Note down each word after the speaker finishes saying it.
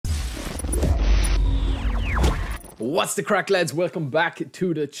What's the crack, lads? Welcome back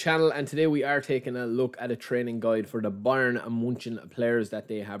to the channel, and today we are taking a look at a training guide for the Bayern Munich players that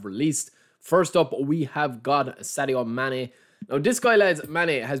they have released. First up, we have got Sadio Mane. Now this guy, lads,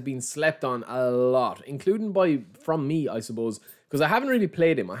 Mane, has been slept on a lot, including from me, I suppose, because I haven't really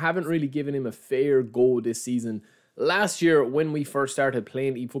played him. I haven't really given him a fair go this season. Last year, when we first started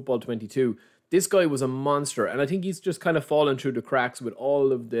playing eFootball 22, this guy was a monster, and I think he's just kind of fallen through the cracks with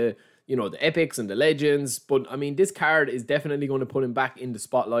all of the the epics and the legends. But I mean, this card is definitely going to put him back in the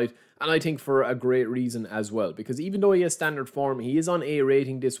spotlight, and I think for a great reason as well, because even though he has standard form, he is on A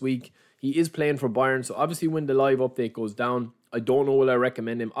rating this week. He is playing for Bayern, so obviously when the live update goes down, I don't know will I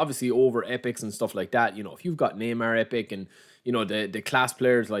recommend him, obviously over epics and stuff like that. If you've got Neymar epic and the class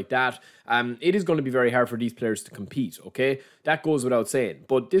players like that, it is going to be very hard for these players to compete, okay? That goes without saying.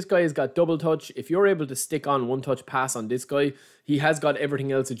 But this guy has got double touch. If you're able to stick on one touch pass on this guy, he has got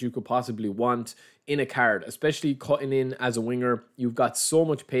everything else that you could possibly want in a card, especially cutting in as a winger. You've got so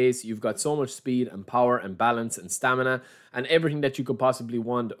much pace, you've got so much speed and power and balance and stamina and everything that you could possibly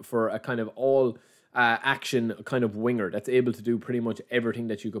want for a kind of all action kind of winger that's able to do pretty much everything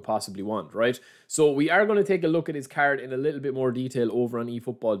that you could possibly want, right? So we are going to take a look at his card in a little bit more detail over on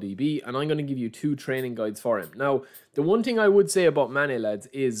eFootball DB, and I'm going to give you two training guides for him. Now, the one thing I would say about Mane, lads,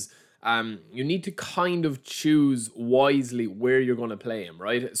 is you need to kind of choose wisely where you're going to play him,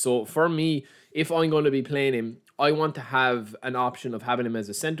 right? So for me, if I'm going to be playing him, I want to have an option of having him as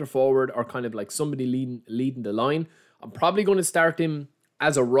a centre forward or kind of like somebody leading the line. I'm probably going to start him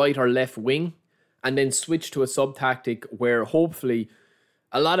as a right or left wing, and then switch to a sub-tactic where hopefully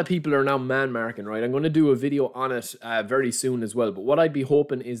a lot of people are now man-marking, right? I'm going to do a video on it very soon as well. But what I'd be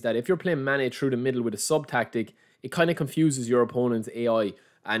hoping is that if you're playing Mane through the middle with a sub-tactic, it kind of confuses your opponent's AI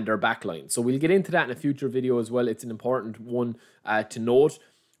and their backline. So we'll get into that in a future video as well. It's an important one to note.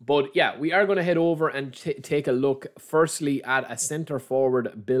 But yeah, we are going to head over and take a look firstly at a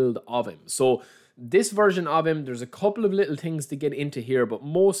centre-forward build of him. So this version of him, there's a couple of little things to get into here, but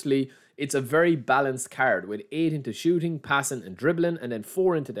mostly it's a very balanced card with 8 into shooting, passing and dribbling, and then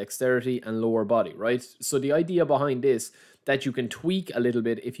 4 into dexterity and lower body, right? So the idea behind this, that you can tweak a little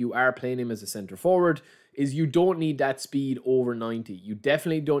bit if you are playing him as a centre forward, is you don't need that speed over 90. You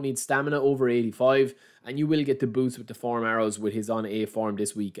definitely don't need stamina over 85, and you will get the boost with the form arrows with his on A form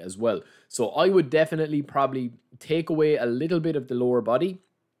this week as well. So I would definitely probably take away a little bit of the lower body.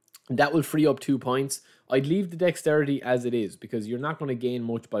 That will free up 2 points. I'd leave the dexterity as it is because you're not going to gain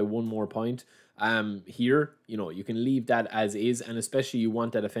much by 1 more point here. You can leave that as is, and especially you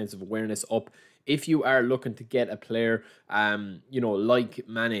want that offensive awareness up if you are looking to get a player, like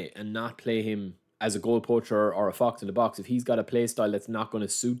Mane and not play him as a goal poacher or a fox in the box. If he's got a play style that's not going to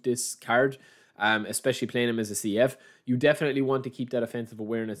suit this card, especially playing him as a CF, you definitely want to keep that offensive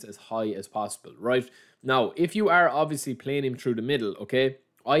awareness as high as possible, right? Now, if you are obviously playing him through the middle, okay,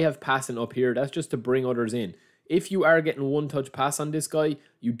 I have passing up here. That's just to bring others in. If you are getting one touch pass on this guy,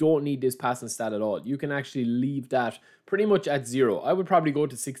 you don't need this passing stat at all. You can actually leave that pretty much at 0. I would probably go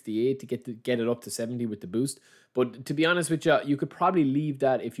to 68 to get it up to 70 with the boost. But to be honest with you, you could probably leave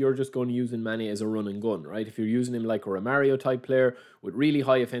that if you're just going to use Mane as a run and gun, right? If you're using him like a Romario type player with really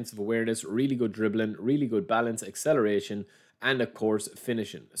high offensive awareness, really good dribbling, really good balance, acceleration, and of course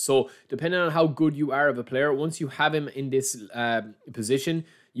finishing. So depending on how good you are of a player, once you have him in this position,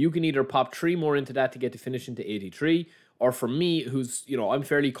 you can either pop 3 more into that to get to finishing to 83, or for me, who's, I'm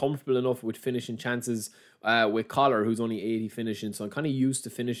fairly comfortable enough with finishing chances with Collar, who's only 80 finishing, so I'm kind of used to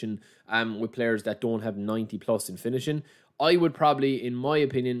finishing with players that don't have 90 plus in finishing. I would probably, in my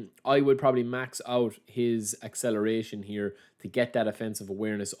opinion, max out his acceleration here to get that offensive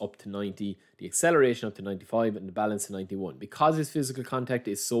awareness up to 90, the acceleration up to 95, and the balance to 91. Because his physical contact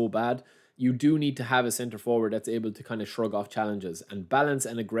is so bad, you do need to have a centre forward that's able to kind of shrug off challenges, and balance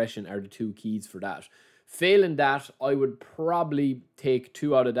and aggression are the 2 keys for that. Failing that, I would probably take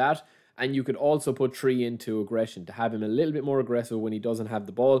 2 out of that, and you could also put 3 into aggression to have him a little bit more aggressive when he doesn't have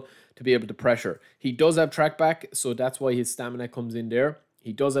the ball to be able to pressure. He does have track back, so that's why his stamina comes in there.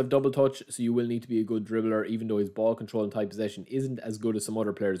 He does have double touch, so you will need to be a good dribbler, even though his ball control and tight possession isn't as good as some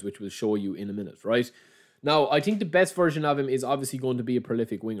other players, which we'll show you in a minute, right? Now, I think the best version of him is obviously going to be a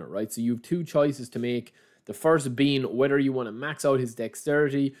prolific winger, right? So you have 2 choices to make. The first being whether you want to max out his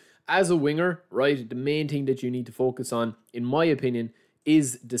dexterity as a winger, right? The main thing that you need to focus on, in my opinion,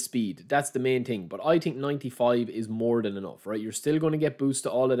 is the speed. That's the main thing. But I think 95 is more than enough, right? You're still going to get boost to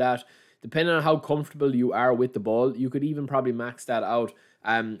all of that. Depending on how comfortable you are with the ball, you could even probably max that out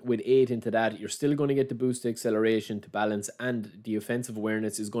with 8 into that. You're still going to get the boost to acceleration, to balance, and the offensive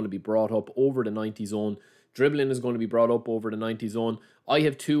awareness is going to be brought up over the 90 zone. Dribbling is going to be brought up over the 90 zone. I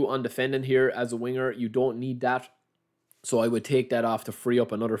have 2 on defending here as a winger. You don't need that. So I would take that off to free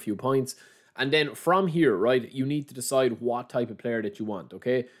up another few points. And then from here, right, you need to decide what type of player that you want,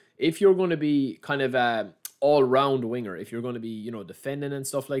 okay? If you're going to be kind of a all-round winger, if you're going to be, you know, defending and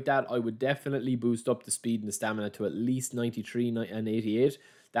stuff like that, I would definitely boost up the speed and the stamina to at least 93 and 88.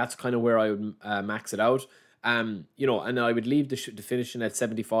 That's kind of where I would max it out. You know, and I would leave the finishing at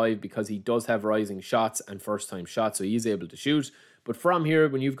 75 because he does have rising shots and first-time shots, so he's able to shoot. But from here,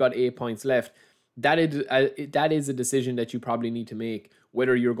 when you've got 8 points left, that is a decision that you probably need to make,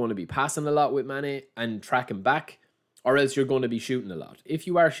 whether you're going to be passing a lot with Mane and tracking back, or else you're going to be shooting a lot. If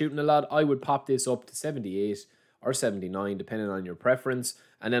you are shooting a lot, I would pop this up to 78 or 79, depending on your preference,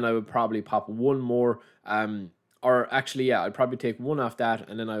 and then I would probably pop one more, or actually, yeah, I'd probably take one off that,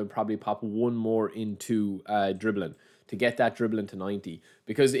 and then I would probably pop one more into dribbling to get that dribbling to 90.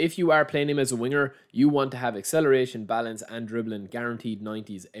 Because if you are playing him as a winger, you want to have acceleration, balance, and dribbling guaranteed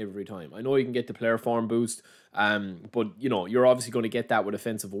 90s every time. I know you can get the player form boost, but you know, you're obviously going to get that with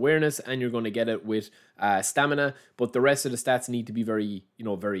offensive awareness, and you're going to get it with stamina, but the rest of the stats need to be very, you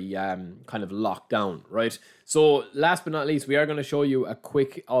know, very kind of locked down, right? So last but not least, we are going to show you a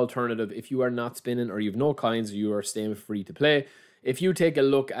quick alternative if you are not spinning or you've no coins, or you are staying free to play. If you take a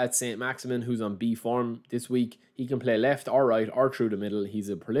look at St. Maximin, who's on B form this week, he can play left or right or through the middle. He's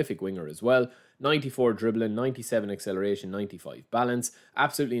a prolific winger as well. 94 dribbling, 97 acceleration, 95 balance.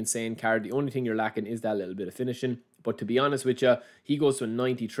 Absolutely insane card. The only thing you're lacking is that little bit of finishing. But to be honest with you, he goes to a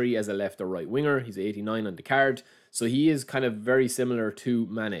 93 as a left or right winger. He's 89 on the card. So he is kind of very similar to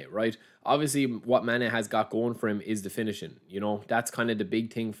Mane, right? Obviously, what Mane has got going for him is the finishing. You know, that's kind of the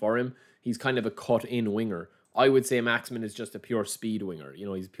big thing for him. He's kind of a cut-in winger. I would say Maximin is just a pure speed winger. You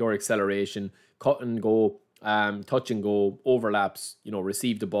know, he's pure acceleration, cut and go, touch and go, overlaps, you know,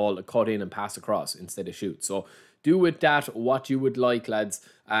 receive the ball, cut in and pass across instead of shoot. So do with that what you would like, lads,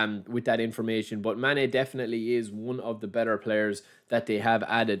 with that information. But Mane definitely is one of the better players that they have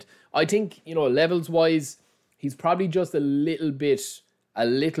added. I think, you know, levels-wise, he's probably just a little bit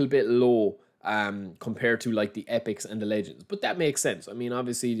low compared to like the epics and the legends, but that makes sense. I mean,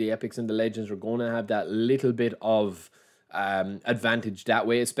 obviously the epics and the legends are going to have that little bit of advantage that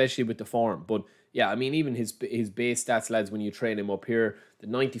way, especially with the form. But yeah, I mean, even his base stats, lads, when you train him up here, the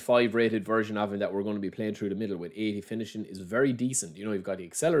 95 rated version of him that we're going to be playing through the middle with 80 finishing is very decent. You know, you've got the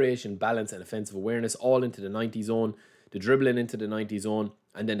acceleration, balance, and offensive awareness all into the 90 zone, the dribbling into the 90 zone,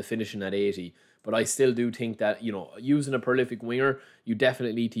 and then the finishing at 80. But I still do think that, you know, using a prolific winger, you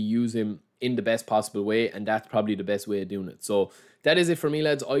definitely need to use him in the best possible way, and that's probably the best way of doing it. So that is it for me,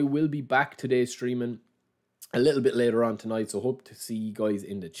 lads. I will be back today streaming a little bit later on tonight, so hope to see you guys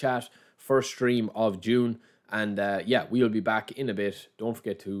in the chat. First stream of June, and yeah, we'll be back in a bit. Don't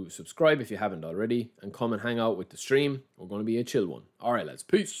forget to subscribe if you haven't already, and come and hang out with the stream. We're going to be a chill one. All right, lads,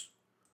 peace.